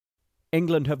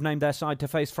England have named their side to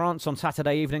face France on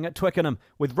Saturday evening at Twickenham,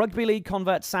 with Rugby League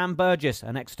convert Sam Burgess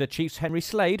and Exeter Chiefs Henry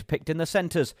Slade picked in the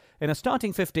centres, in a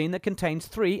starting 15 that contains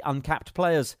 3 uncapped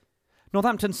players.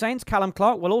 Northampton Saints' Callum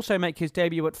Clark will also make his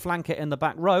debut at flanker in the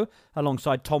back row,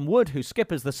 alongside Tom Wood, who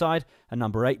skippers the side, and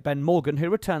number 8 Ben Morgan, who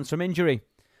returns from injury.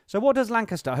 So what does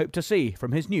Lancaster hope to see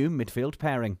from his new midfield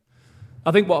pairing?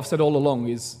 I think what I've said all along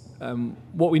is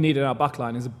what we need in our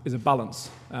backline is a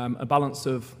balance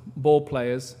of ball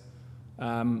players,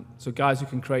 so guys who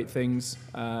can create things,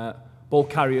 ball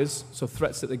carriers, so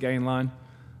threats at the gain line,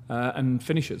 and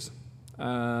finishers.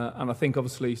 And I think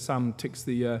obviously Sam ticks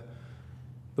the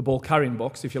ball carrying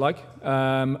box, if you like.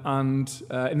 In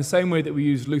the same way that we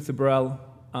used Luther Burrell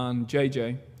and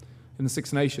JJ in the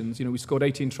Six Nations, we scored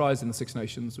 18 tries in the Six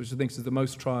Nations, which I think is the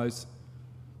most tries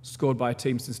scored by a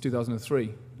team since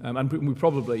 2003. And we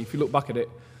probably, if you look back at it,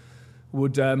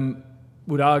 would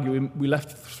argue we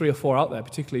left 3 or 4 out there,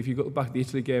 particularly if you look back at the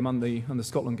Italy game and the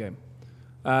Scotland game.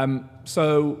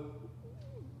 So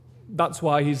that's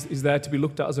why he's there to be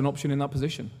looked at as an option in that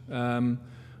position.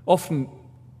 Often,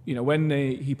 when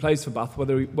he plays for Bath,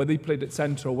 whether he played at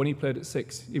centre or when he played at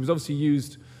 6, he was obviously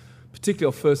used,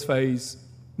 particularly on first phase,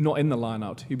 not in the line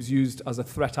out. He was used as a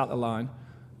threat at the line.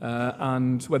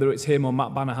 And whether it's him or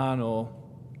Matt Banahan or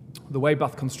the way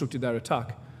Bath constructed their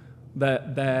attack,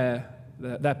 their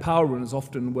power runners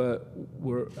often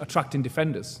were attracting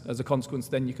defenders. As a consequence,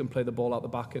 then you can play the ball out the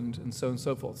back and so on and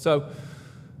so forth. So,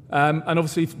 and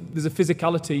obviously there's a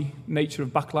physicality nature of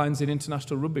backlines in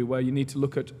international rugby where you need to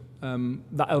look at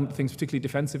that element of things, particularly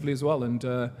defensively as well. And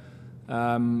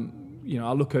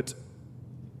I look at,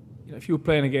 if you were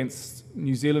playing against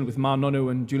New Zealand with Ma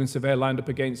Nonu and Julian Surveyor lined up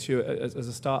against you as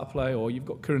a starter player, or you've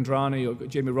got Kurandrani, or you've got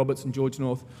Jamie Roberts and George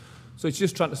North. So it's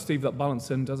just trying to steve that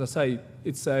balance. And as I say,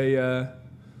 it's an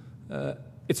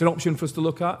option for us to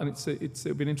look at, and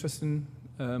it'll be an interesting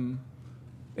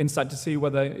insight to see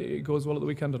whether it goes well at the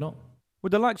weekend or not.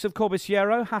 With the likes of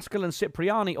Corbisiero, Haskell and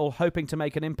Cipriani all hoping to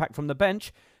make an impact from the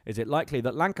bench, is it likely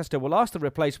that Lancaster will ask the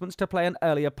replacements to play an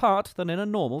earlier part than in a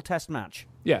normal test match?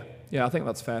 Yeah, I think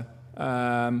that's fair.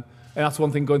 And that's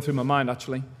one thing going through my mind,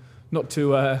 actually. Not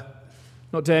to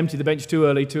empty the bench too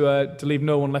early, to leave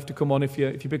no one left to come on if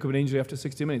you pick up an injury after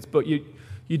 60 minutes. But you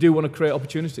do want to create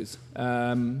opportunities.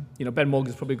 Ben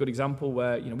Morgan's probably a good example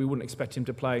where we wouldn't expect him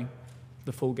to play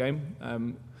the full game.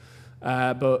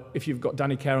 But if you've got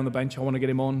Danny Kerr on the bench, I want to get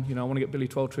him on. I want to get Billy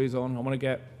Twelvetrees on. I want to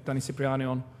get Danny Cipriani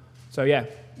on. So yeah,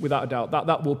 without a doubt,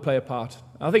 that will play a part.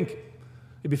 I think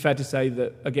it'd be fair to say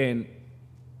that, again,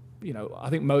 I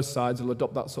think most sides will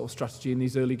adopt that sort of strategy in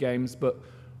these early games, but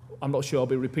I'm not sure I'll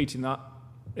be repeating that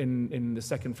in the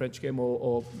second French game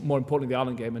or more importantly the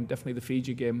Ireland game, and definitely the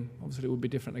Fiji game. Obviously it would be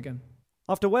different again.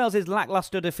 After Wales's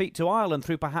lacklustre defeat to Ireland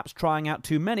through perhaps trying out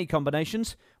too many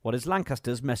combinations, what is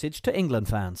Lancaster's message to England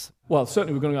fans? Well,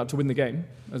 certainly we're going out to win the game,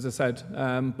 as I said,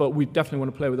 but we definitely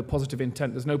want to play with a positive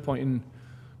intent. There's no point in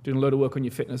doing a load of work on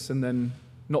your fitness and then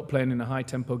not playing in a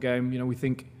high-tempo game. We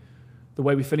think the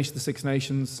way we finished the Six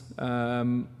Nations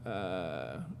and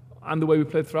the way we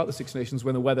played throughout the Six Nations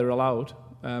when the weather allowed,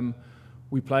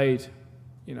 we played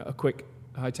a quick,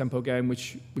 high-tempo game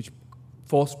which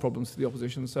forced problems to the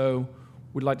opposition. So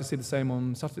we'd like to see the same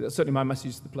on Saturday. That's certainly my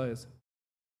message to the players.